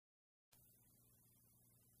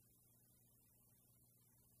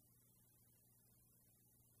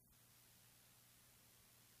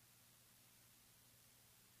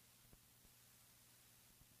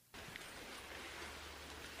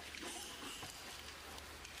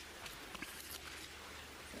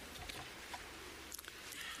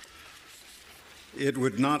It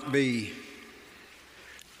would not be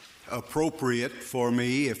appropriate for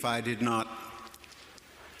me if I did not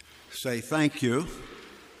say thank you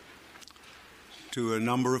to a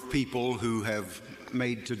number of people who have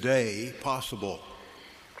made today possible.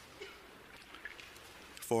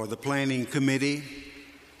 For the planning committee,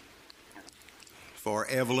 for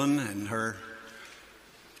Evelyn and her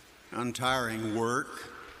untiring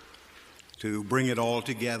work to bring it all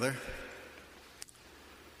together,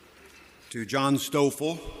 to John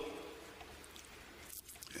Stoffel.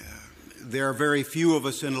 There are very few of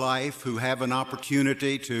us in life who have an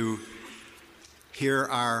opportunity to hear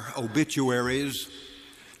our obituaries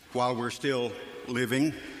while we're still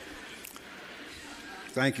living.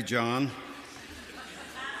 Thank you, John.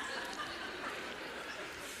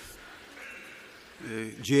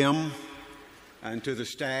 Jim, and to the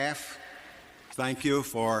staff, thank you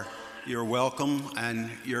for your welcome and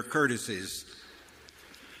your courtesies.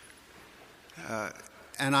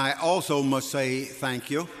 And I also must say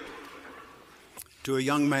thank you to a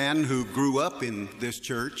young man who grew up in this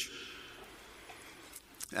church,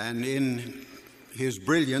 and in his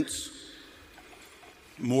brilliance,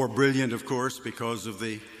 more brilliant, of course, because of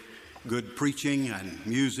the good preaching and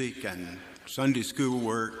music and Sunday school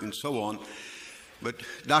work and so on, but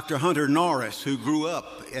Dr. Hunter Norris, who grew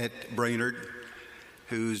up at Brainerd,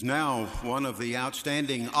 who's now one of the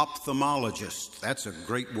outstanding ophthalmologists, that's a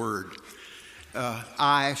great word,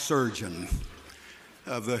 eye surgeon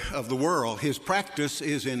of the world. His practice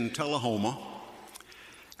is in Tullahoma,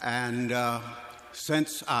 and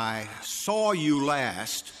since I saw you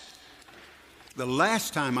last, the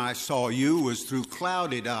last time I saw you was through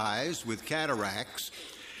clouded eyes with cataracts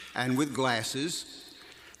and with glasses,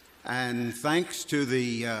 and thanks to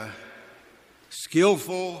the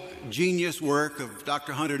skillful, genius work of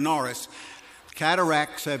Dr. Hunter Norris,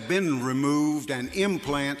 cataracts have been removed and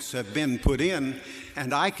implants have been put in,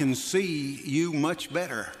 and I can see you much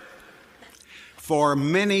better. For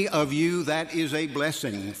many of you, that is a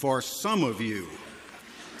blessing. For some of you,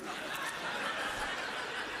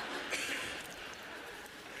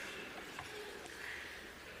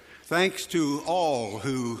 thanks to all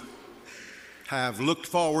who have looked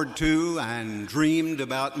forward to and dreamed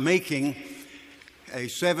about making a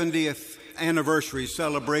 70th anniversary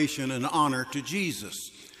celebration an honor to Jesus.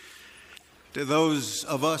 To those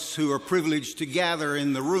of us who are privileged to gather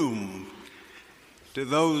in the room, to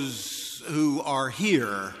those who are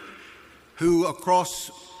here, who across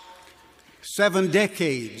 7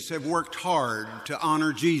 decades have worked hard to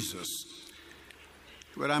honor Jesus.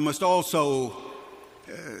 But I must also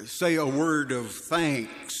say a word of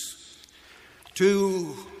thanks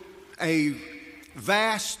to a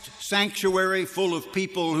vast sanctuary full of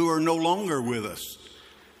people who are no longer with us.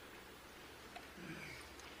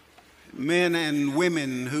 Men and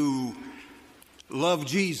women who loved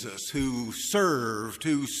Jesus, who served,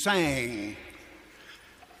 who sang,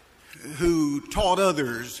 who taught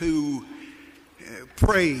others, who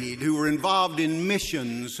prayed, who were involved in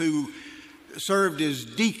missions, who served as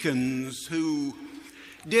deacons, who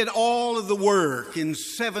did all of the work in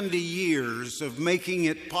 70 years of making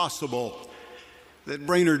it possible that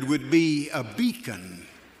Brainerd would be a beacon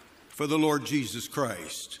for the Lord Jesus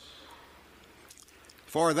Christ.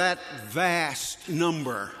 For that vast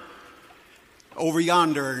number over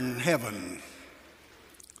yonder in heaven,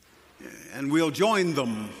 and we'll join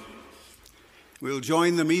them. We'll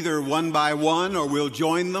join them either one by one, or we'll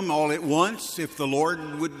join them all at once if the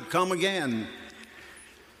Lord would come again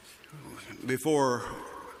before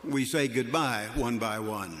we say goodbye one by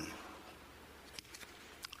one.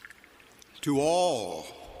 To all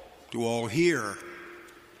here,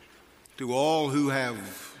 to all who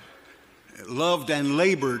have loved and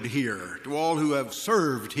labored here, to all who have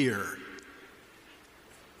served here,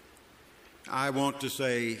 I want to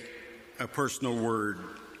say a personal word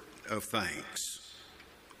of thanks.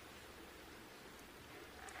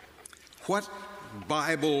 What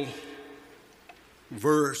Bible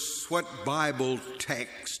verse, what Bible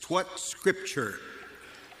text, what scripture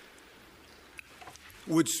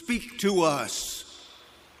would speak to us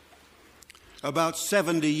about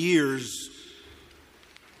 70 years,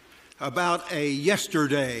 about a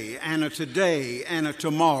yesterday and a today and a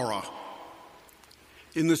tomorrow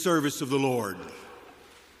in the service of the Lord?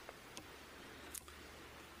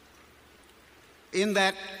 In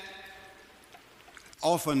that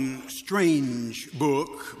often strange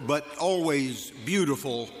book, but always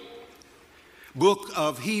beautiful book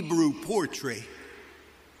of Hebrew poetry,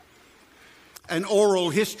 an oral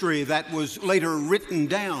history that was later written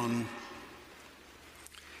down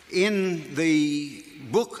in the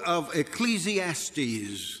book of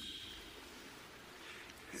Ecclesiastes,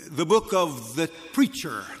 the book of the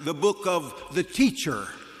preacher, the book of the teacher.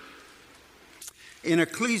 In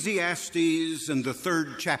Ecclesiastes, in the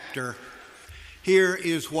 3rd chapter, here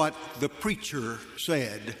is what the preacher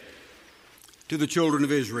said to the children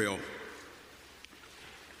of Israel.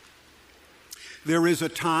 There is a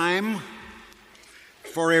time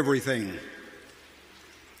for everything,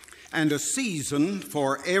 and a season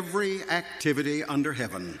for every activity under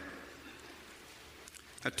heaven.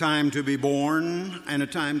 A time to be born and a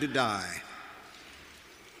time to die.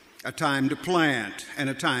 A time to plant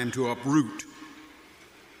and a time to uproot.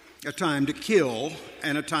 A time to kill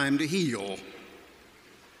and a time to heal.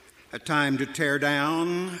 A time to tear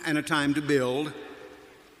down and a time to build.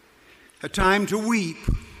 A time to weep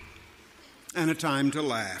and a time to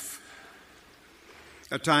laugh.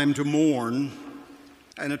 A time to mourn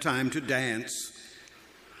and a time to dance.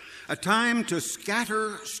 A time to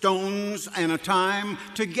scatter stones and a time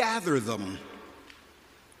to gather them.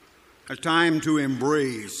 A time to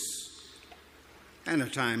embrace and a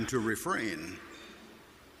time to refrain.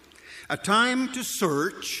 A time to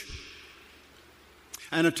search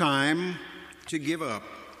and a time to give up.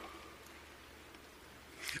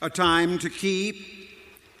 A time to keep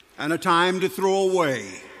and a time to throw away.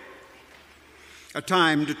 A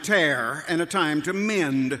time to tear and a time to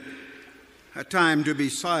mend. A time to be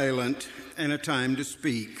silent and a time to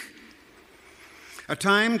speak. A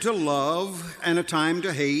time to love and a time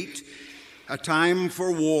to hate. A time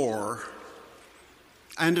for war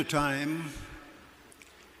and a time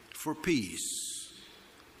for peace.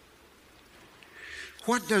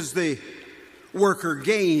 What does the worker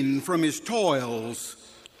gain from his toils?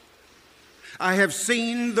 I have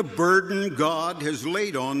seen the burden God has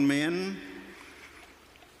laid on men.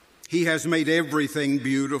 He has made everything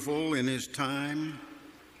beautiful in his time.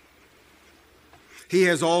 He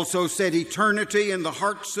has also set eternity in the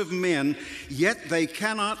hearts of men, yet they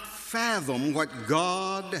cannot fathom what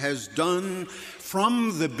God has done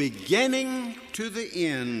from the beginning to the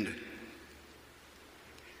end.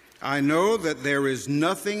 I know that there is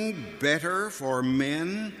nothing better for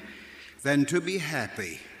men than to be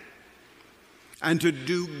happy and to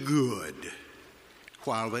do good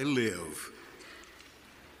while they live,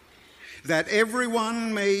 that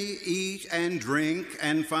everyone may eat and drink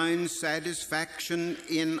and find satisfaction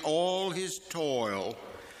in all his toil.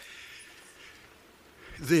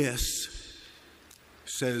 This,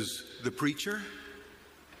 says the preacher,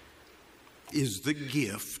 is the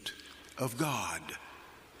gift of God.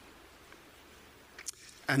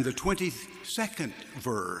 And the 22nd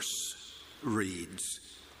verse reads,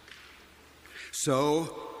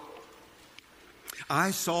 So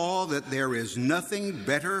I saw that there is nothing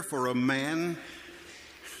better for a man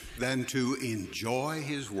than to enjoy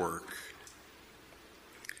his work,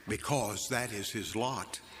 because that is his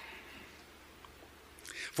lot.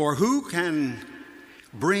 For who can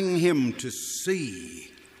bring him to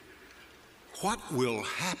see what will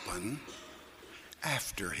happen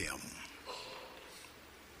after him?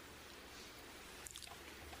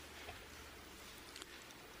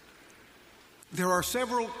 There are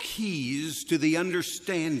several keys to the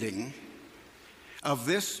understanding of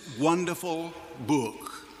this wonderful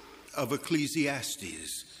book of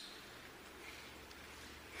Ecclesiastes.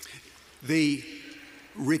 The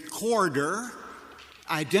recorder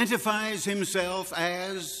identifies himself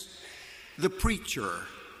as the preacher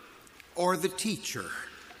or the teacher,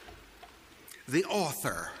 the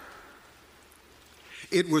author.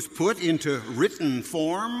 It was put into written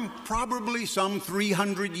form probably some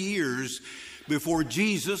 300 years before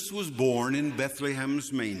Jesus was born in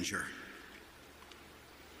Bethlehem's manger.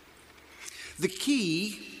 The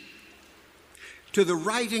key to the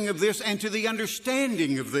writing of this and to the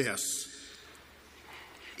understanding of this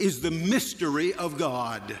is the mystery of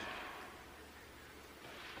God.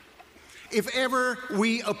 If ever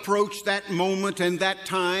we approach that moment and that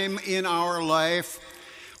time in our life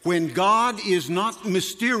when God is not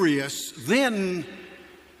mysterious, then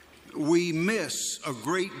we miss a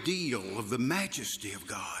great deal of the majesty of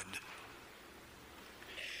God.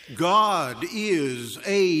 God is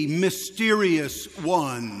a mysterious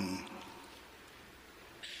one,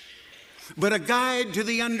 but a guide to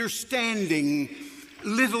the understanding,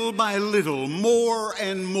 little by little, more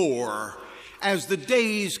and more, as the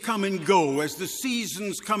days come and go, as the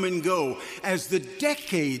seasons come and go, as the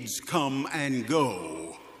decades come and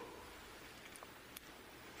go.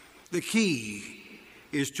 The key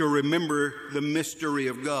is to remember the mystery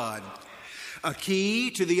of God. A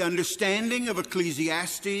key to the understanding of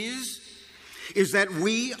Ecclesiastes is that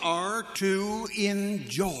we are to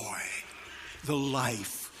enjoy the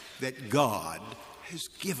life that God has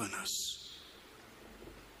given us.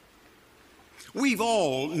 We've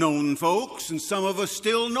all known folks, and some of us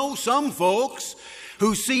still know some folks,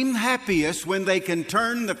 who seem happiest when they can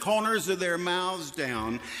turn the corners of their mouths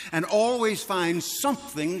down and always find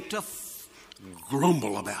something to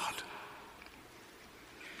grumble about.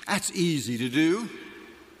 That's easy to do.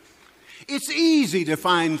 It's easy to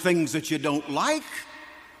find things that you don't like.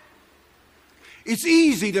 It's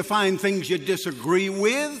easy to find things you disagree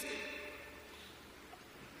with.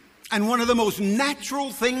 And one of the most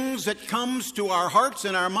natural things that comes to our hearts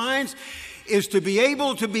and our minds is to be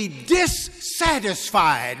able to be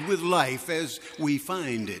dissatisfied with life as we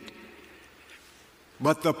find it.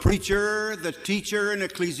 But the preacher, the teacher in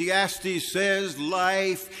Ecclesiastes says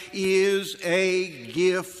life is a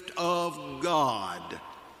gift of God.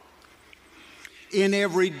 In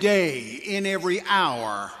every day, in every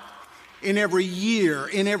hour, in every year,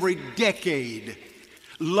 in every decade,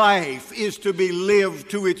 life is to be lived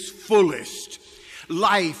to its fullest.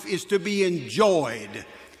 Life is to be enjoyed.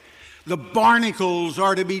 The barnacles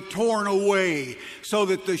are to be torn away so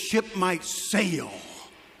that the ship might sail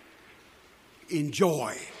in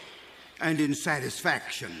joy and in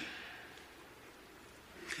satisfaction.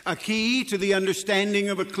 A key to the understanding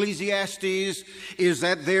of Ecclesiastes is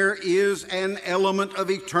that there is an element of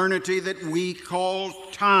eternity that we call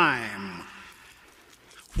time.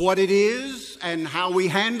 What it is and how we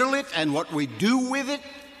handle it and what we do with it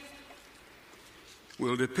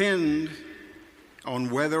will depend on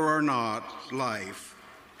whether or not life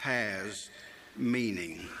has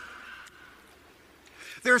meaning.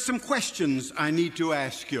 There are some questions I need to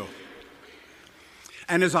ask you.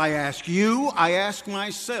 And as I ask you, I ask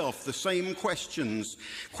myself the same questions.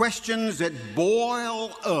 Questions that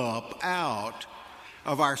boil up out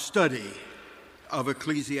of our study of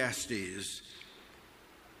Ecclesiastes.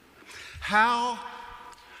 How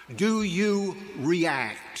do you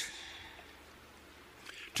react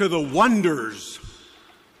to the wonders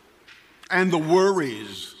and the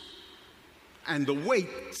worries and the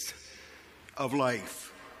weights of life?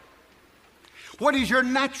 What is your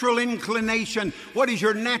natural inclination? What is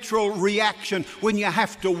your natural reaction when you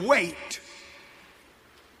have to wait?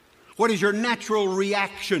 What is your natural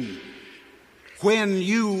reaction when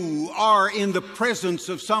you are in the presence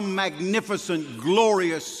of some magnificent,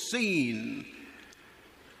 glorious scene?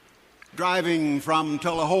 Driving from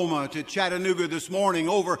Tullahoma to Chattanooga this morning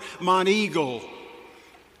over Mount Eagle,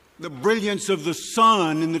 the brilliance of the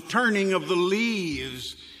sun and the turning of the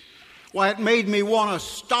leaves, why, it made me want to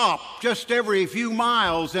stop just every few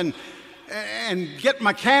miles and get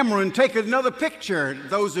my camera and take another picture.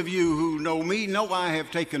 Those of you who know me know I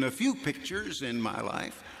have taken a few pictures in my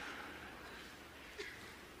life.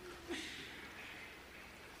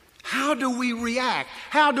 How do we react?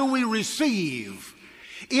 How do we receive?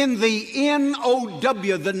 In the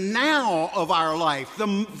N-O-W, the now of our life,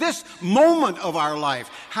 this moment of our life,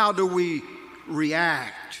 how do we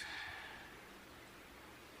react?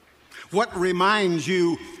 What reminds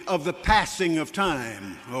you of the passing of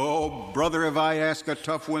time? Oh, brother, have I asked a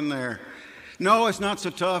tough one there. No, it's not so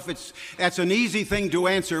tough. That's an easy thing to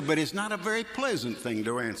answer, but it's not a very pleasant thing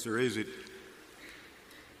to answer, is it?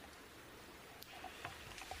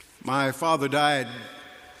 My father died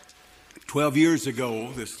 12 years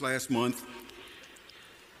ago this last month,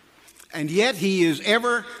 and yet he is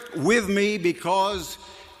ever with me because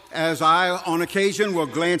as I on occasion will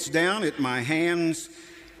glance down at my hands,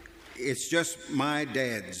 it's just my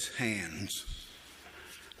dad's hands.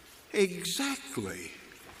 Exactly.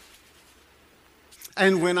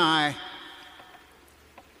 And when I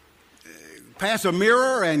pass a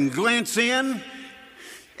mirror and glance in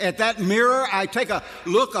at that mirror, I take a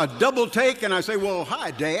look, a double take, and I say, well, hi,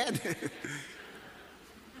 Dad.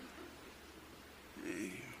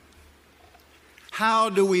 How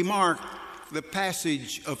do we mark the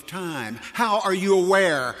passage of time? How are you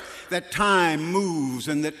aware that time moves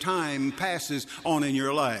and that time passes on in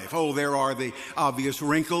your life? Oh, there are the obvious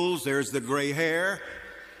wrinkles. There's the gray hair.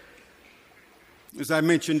 As I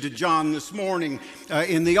mentioned to John this morning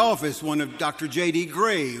in the office, one of Dr. J.D.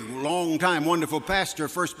 Gray, long-time wonderful pastor,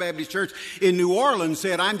 First Baptist Church in New Orleans,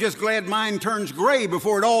 said, I'm just glad mine turns gray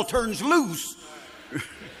before it all turns loose.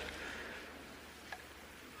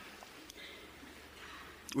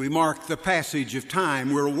 We mark the passage of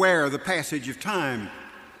time. We're aware of the passage of time.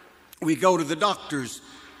 We go to the doctors.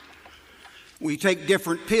 We take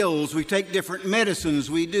different pills. We take different medicines.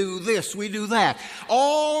 We do this. We do that.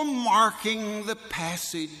 All marking the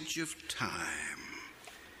passage of time.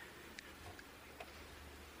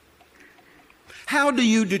 How do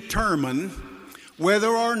you determine whether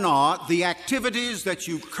or not the activities that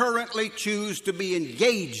you currently choose to be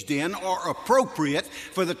engaged in are appropriate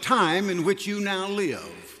for the time in which you now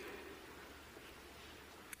live?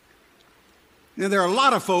 Now, there are a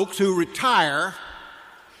lot of folks who retire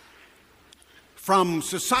from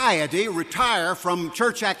society, retire from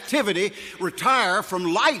church activity, retire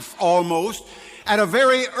from life almost at a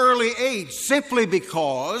very early age, simply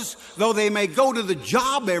because, though they may go to the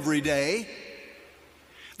job every day,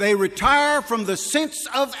 they retire from the sense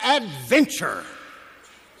of adventure.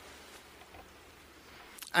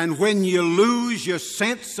 And when you lose your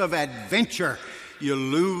sense of adventure, you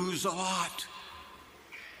lose a lot.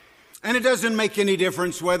 And it doesn't make any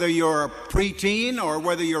difference whether you're a preteen or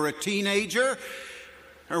whether you're a teenager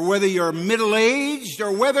or whether you're middle-aged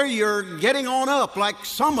or whether you're getting on up like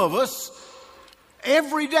some of us.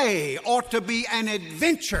 Every day ought to be an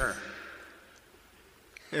adventure.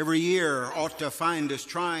 Every year ought to find us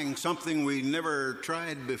trying something we never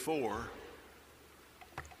tried before.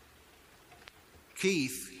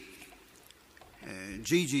 Keith,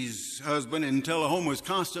 Gigi's husband in Tullahoma, was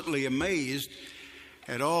constantly amazed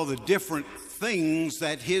at all the different things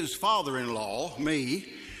that his father-in-law, me,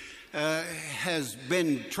 has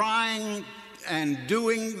been trying and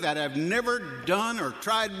doing that I've never done or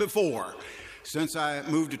tried before since I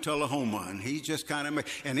moved to Tullahoma. And he's just kind of,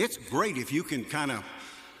 and it's great if you can kind of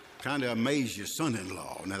amaze your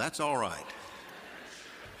son-in-law. Now, that's all right.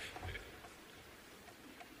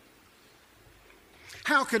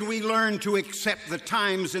 How can we learn to accept the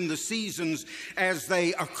times and the seasons as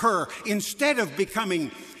they occur instead of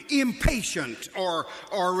becoming impatient or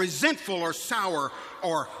resentful or sour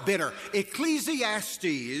or bitter?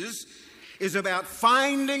 Ecclesiastes is about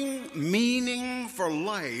finding meaning for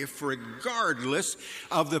life regardless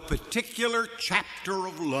of the particular chapter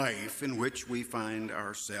of life in which we find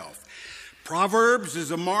ourselves. Proverbs is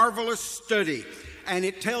a marvelous study, and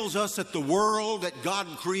it tells us that the world that God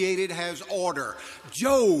created has order.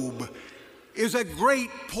 Job is a great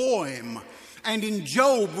poem, and in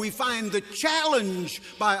Job we find the challenge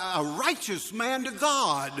by a righteous man to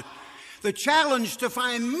God, the challenge to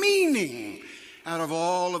find meaning out of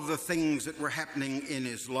all of the things that were happening in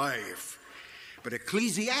his life. But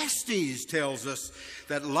Ecclesiastes tells us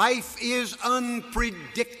that life is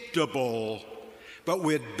unpredictable, but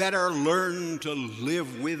we'd better learn to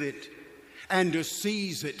live with it and to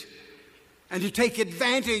seize it and to take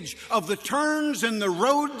advantage of the turns in the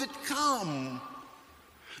road that come,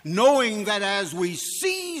 knowing that as we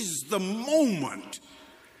seize the moment,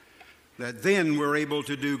 that then we're able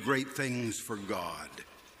to do great things for God.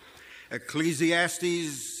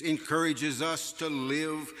 Ecclesiastes encourages us to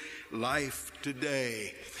live life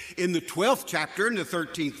today. In the 12th chapter, in the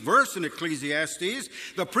 13th verse in Ecclesiastes,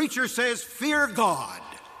 the preacher says, "Fear God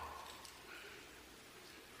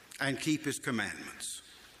and keep his commandments."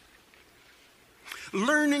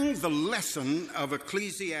 Learning the lesson of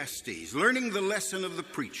Ecclesiastes, learning the lesson of the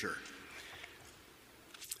preacher,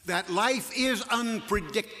 that life is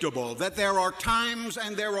unpredictable, that there are times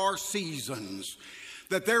and there are seasons,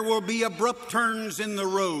 that there will be abrupt turns in the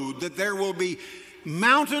road, that there will be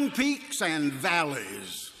mountain peaks and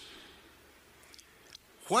valleys.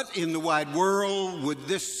 What in the wide world would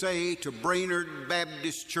this say to Brainerd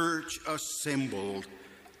Baptist Church assembled,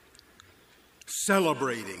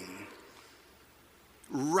 celebrating,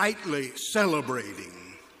 rightly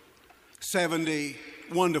celebrating 70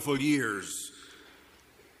 wonderful years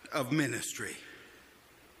of ministry?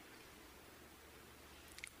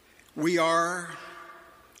 We are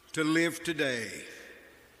to live today.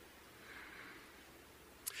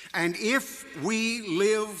 And if we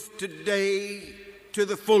live today to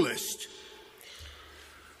the fullest,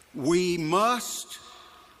 we must,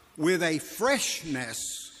 with a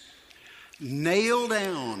freshness, nail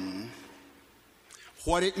down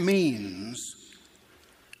what it means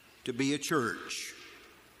to be a church.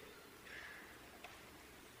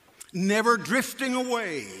 Never drifting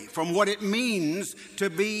away from what it means to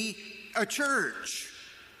be a church.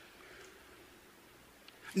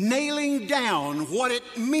 Nailing down what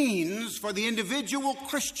it means for the individual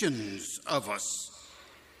Christians of us,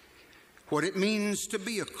 what it means to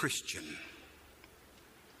be a Christian.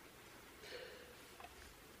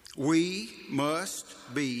 We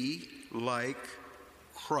must be like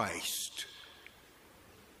Christ.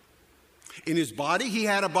 In his body, he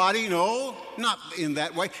had a body? No, not in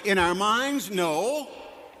that way. In our minds? No.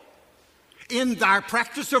 In our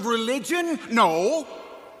practice of religion? No.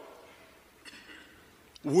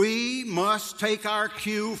 We must take our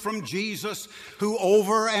cue from Jesus, who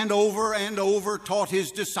over and over and over taught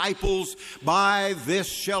his disciples, "By this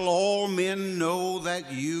shall all men know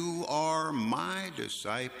that you are my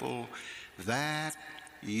disciple, that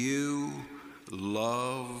you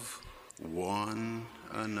love one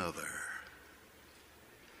another."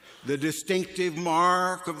 The distinctive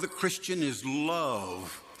mark of the Christian is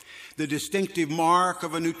love. The distinctive mark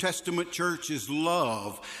of a New Testament church is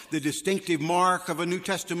love. The distinctive mark of a New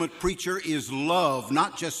Testament preacher is love,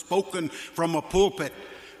 not just spoken from a pulpit,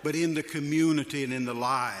 but in the community and in the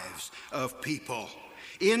lives of people.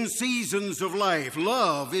 In seasons of life,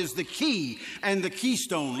 love is the key and the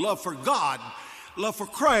keystone. Love for God, love for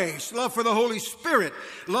Christ, love for the Holy Spirit,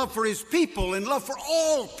 love for His people, and love for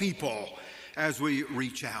all people as we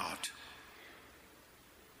reach out.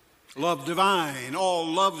 Love divine, all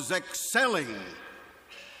loves excelling,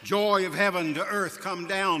 joy of heaven to earth come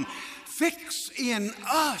down. Fix in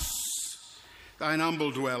us thine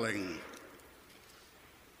humble dwelling,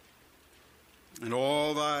 and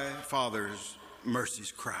all thy Father's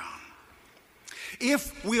mercies crown.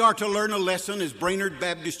 If we are to learn a lesson as Brainerd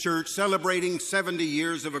Baptist Church celebrating 70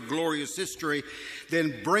 years of a glorious history,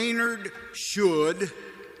 then Brainerd should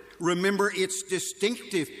remember its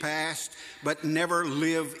distinctive past, but never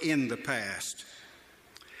live in the past.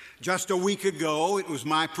 Just a week ago, it was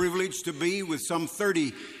my privilege to be with some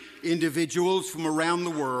 30 individuals from around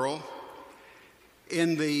the world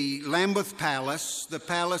in the Lambeth Palace, the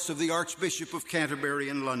palace of the Archbishop of Canterbury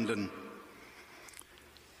in London.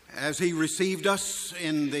 As he received us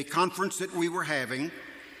in the conference that we were having,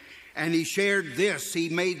 and he shared this, he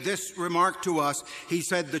made this remark to us. He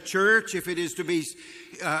said, the church, if it is to be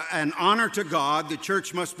an honor to God, the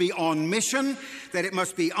church must be on mission, that it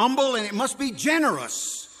must be humble, and it must be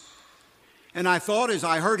generous. And I thought as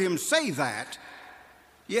I heard him say that,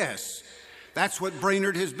 yes, that's what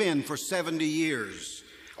Brainerd has been for 70 years.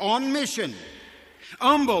 On mission,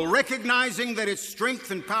 humble, recognizing that its strength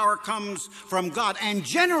and power comes from God, and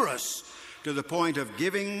generous to the point of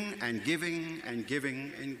giving and giving and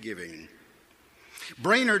giving and giving.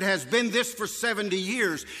 Brainerd has been this for 70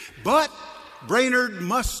 years, but Brainerd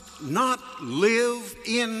must not live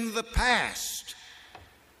in the past.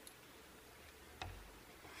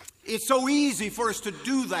 It's so easy for us to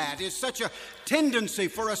do that. It's such a tendency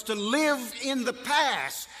for us to live in the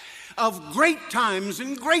past of great times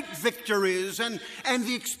and great victories and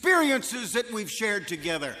the experiences that we've shared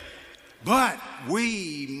together. But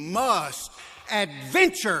we must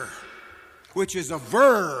adventure, which is a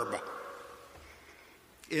verb,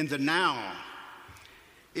 in the now.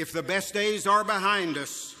 If the best days are behind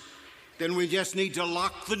us, then we just need to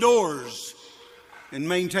lock the doors and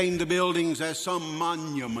maintain the buildings as some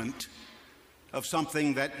monument of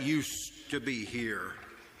something that used to be here.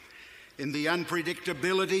 In the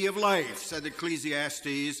unpredictability of life, said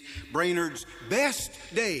Ecclesiastes, Brainerd's best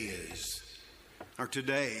days are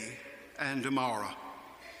today and tomorrow.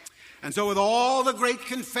 And so with all the great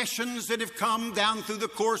confessions that have come down through the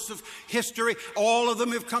course of history, all of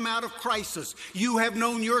them have come out of crisis. You have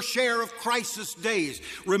known your share of crisis days.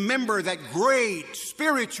 Remember that great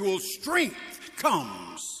spiritual strength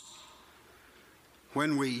comes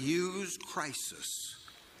when we use crisis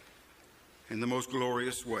in the most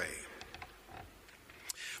glorious way.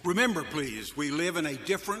 Remember, please, we live in a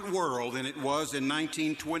different world than it was in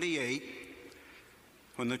 1928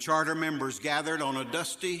 when the charter members gathered on a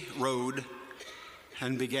dusty road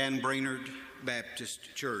and began Brainerd Baptist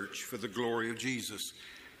Church for the glory of Jesus.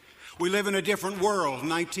 We live in a different world,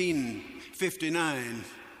 1959,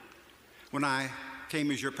 when I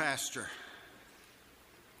came as your pastor.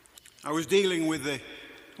 I was dealing with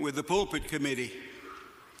the pulpit committee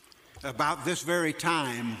about this very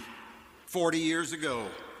time 40 years ago.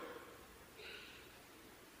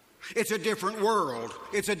 It's a different world.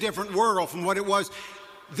 It's a different world from what it was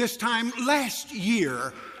this time last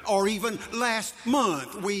year or even last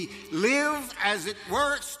month. We live, as it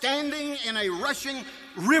were, standing in a rushing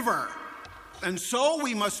river. And so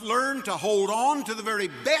we must learn to hold on to the very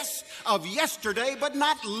best of yesterday, but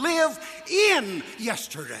not live in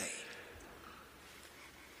yesterday.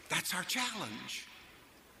 That's our challenge.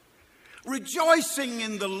 Rejoicing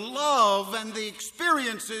in the love and the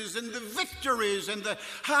experiences and the victories and the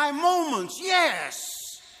high moments, yes,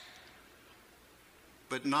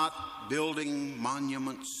 but not building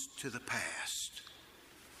monuments to the past.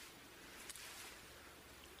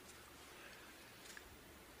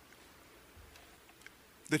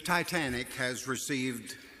 The Titanic has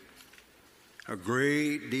received a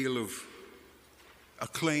great deal of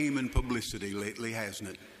acclaim and publicity lately, hasn't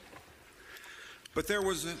it? But there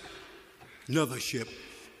was another ship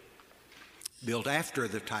built after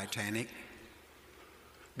the Titanic,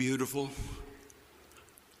 beautiful,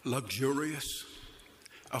 luxurious,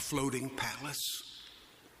 a floating palace.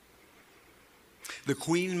 The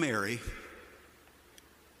Queen Mary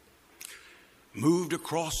moved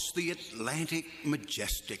across the Atlantic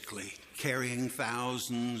majestically, carrying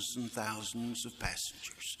thousands and thousands of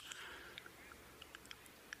passengers.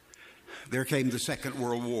 there came the Second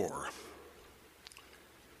World War.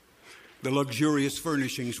 The luxurious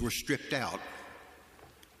furnishings were stripped out.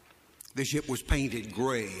 The ship was painted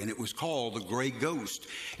gray, and it was called the Gray Ghost,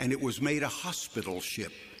 and it was made a hospital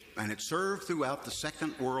ship, and it served throughout the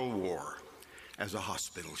Second World War as a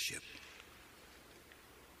hospital ship.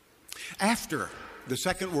 After the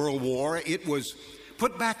Second World War, it was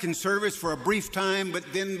put back in service for a brief time, but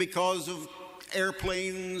then because of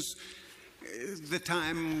airplanes, the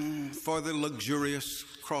time for the luxurious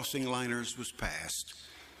crossing liners was past,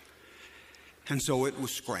 and so it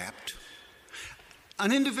was scrapped.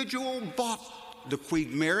 An individual bought the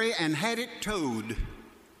Queen Mary and had it towed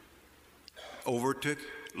over to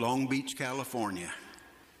Long Beach, California.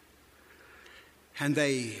 And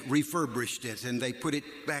they refurbished it, and they put it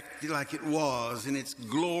back like it was in its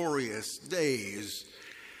glorious days.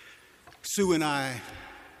 Sue and I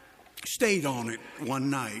stayed on it one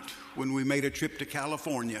night when we made a trip to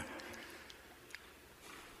California.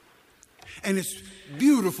 And it's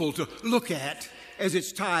beautiful to look at as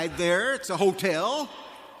it's tied there. It's a hotel.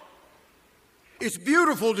 It's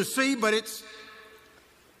beautiful to see, but it's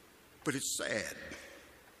sad.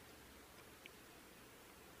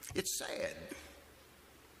 It's sad.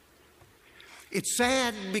 It's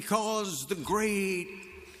sad because the great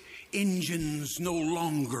engines no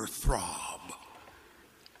longer throb.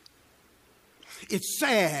 It's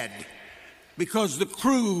sad because the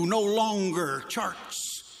crew no longer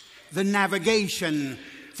charts the navigation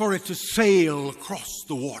for it to sail across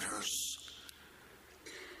the waters.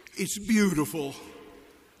 It's beautiful,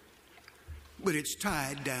 but it's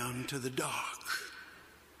tied down to the dock.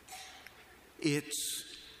 It's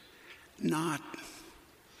not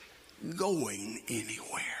going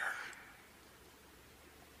anywhere.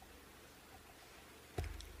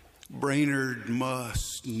 Brainerd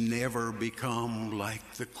must never become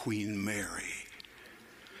like the Queen Mary,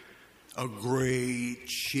 a great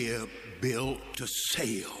ship built to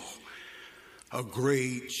sail, a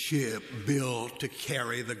great ship built to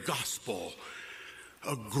carry the gospel,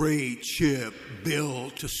 a great ship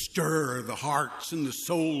built to stir the hearts and the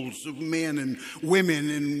souls of men and women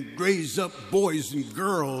and raise up boys and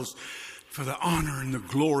girls for the honor and the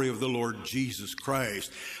glory of the Lord Jesus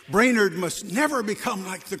Christ. Brainerd must never become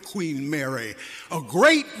like the Queen Mary, a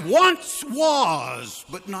great once was,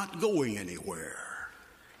 but not going anywhere.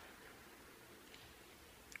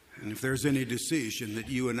 And if there's any decision that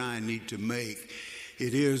you and I need to make,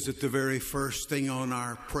 it is that the very first thing on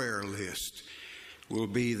our prayer list will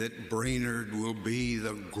be that Brainerd will be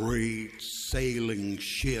the great sailing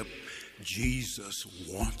ship Jesus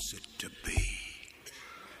wants it to be.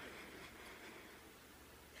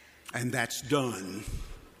 And that's done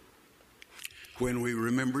when we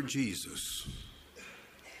remember Jesus,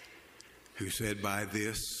 who said, "By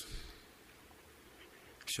this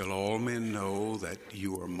shall all men know that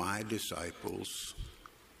you are my disciples,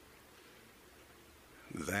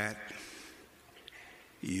 that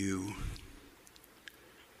you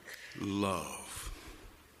love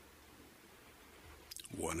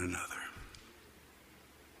one another."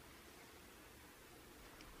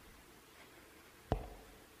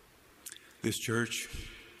 This church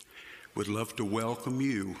would love to welcome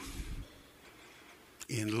you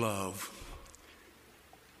in love.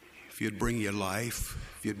 If you'd bring your life,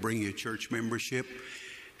 if you'd bring your church membership,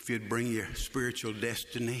 if you'd bring your spiritual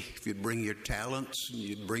destiny, if you'd bring your talents and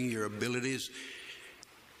you'd bring your abilities,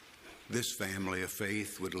 this family of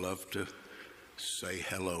faith would love to say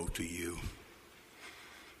hello to you.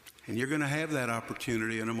 And you're going to have that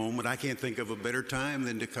opportunity in a moment. I can't think of a better time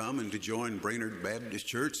than to come and to join Brainerd Baptist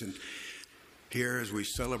Church and here as we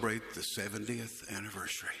celebrate the 70th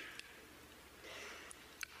anniversary.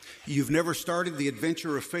 You've never started the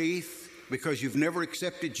adventure of faith because you've never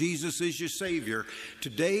accepted Jesus as your Savior.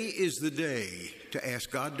 Today is the day to ask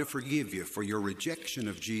God to forgive you for your rejection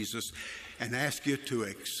of Jesus and ask you to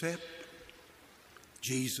accept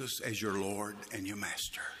Jesus as your Lord and your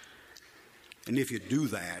Master. And if you do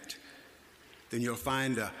that, then you'll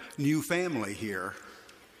find a new family here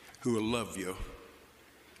who will love you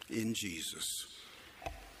in Jesus.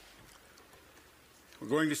 We're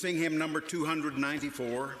going to sing hymn number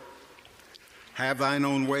 294, "Have Thine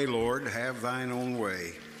Own Way, Lord, have Thine Own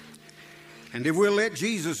way." And if we'll let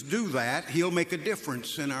Jesus do that, he'll make a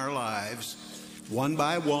difference in our lives, one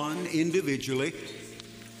by one, individually.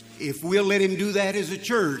 If we'll let him do that as a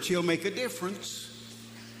church, he'll make a difference.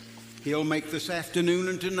 He'll make this afternoon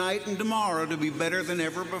and tonight and tomorrow to be better than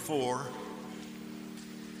ever before.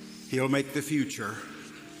 He'll make the future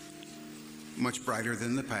much brighter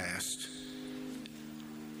than the past.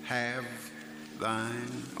 Have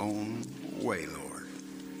thine own way, Lord.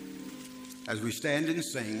 as we stand and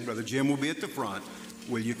sing. Brother Jim will be at the front.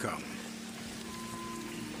 Will you come?